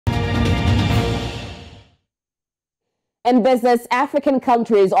In business, African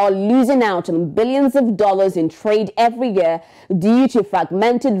countries are losing out on billions of dollars in trade every year due to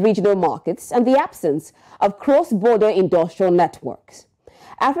fragmented regional markets and the absence of cross-border industrial networks.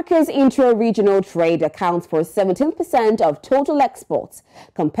 Africa's intra-regional trade accounts for 17% of total exports,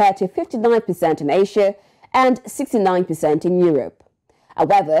 compared to 59% in Asia and 69% in Europe.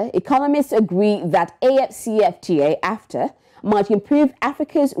 However, economists agree that AfCFTA might improve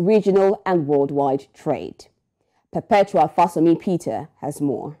Africa's regional and worldwide trade. Perpetua Fasomi Peter has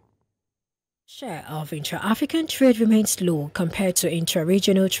more. Share of intra-African trade remains low compared to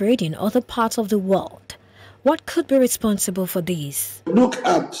intra-regional trade in other parts of the world. What could be responsible for this? Look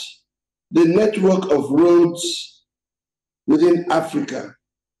at the network of roads within Africa.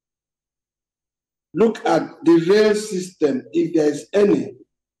 Look at the rail system, if there is any,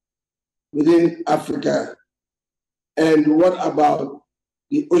 within Africa. And what about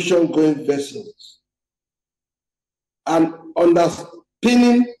the ocean-going vessels? And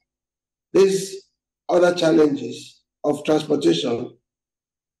underpinning these other challenges of transportation,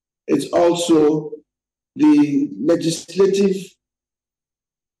 it's also the legislative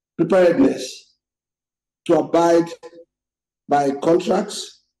preparedness to abide by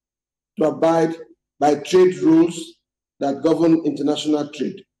contracts, to abide by trade rules that govern international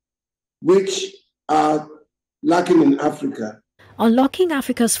trade, which are lacking in Africa. Unlocking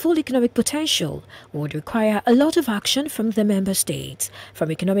Africa's full economic potential would require a lot of action from the member states,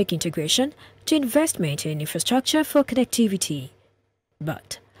 from economic integration to investment in infrastructure for connectivity.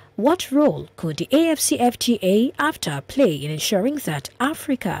 But what role could the AfCFTA AfCFTA play in ensuring that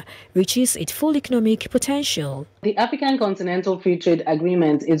Africa reaches its full economic potential? The African Continental Free Trade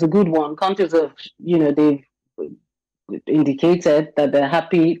Agreement is a good one. Countries have, they've indicated that they're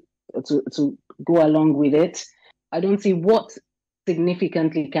happy to go along with it. I don't see what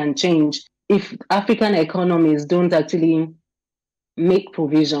significantly can change if African economies don't actually make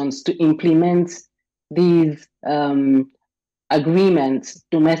provisions to implement these agreements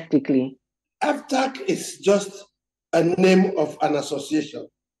domestically. AfCFTA is just a name of an association.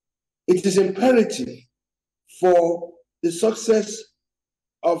 It is imperative for the success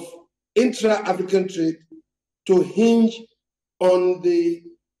of intra-African trade to hinge on the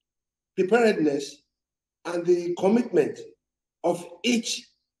preparedness and the commitment of each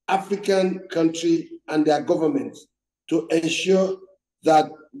African country and their governments to ensure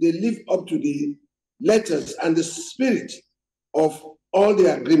that they live up to the letters and the spirit of all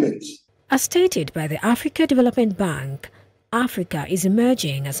the agreements. As stated by the Africa Development Bank, Africa is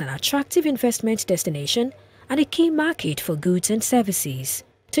emerging as an attractive investment destination and a key market for goods and services.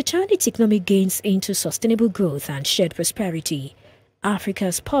 To turn its economic gains into sustainable growth and shared prosperity,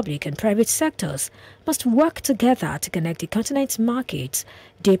 Africa's public and private sectors must work together to connect the continent's markets,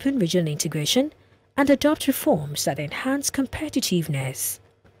 deepen regional integration, and adopt reforms that enhance competitiveness.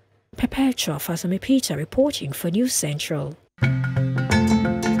 Perpetua Fasomi Peter reporting for News Central.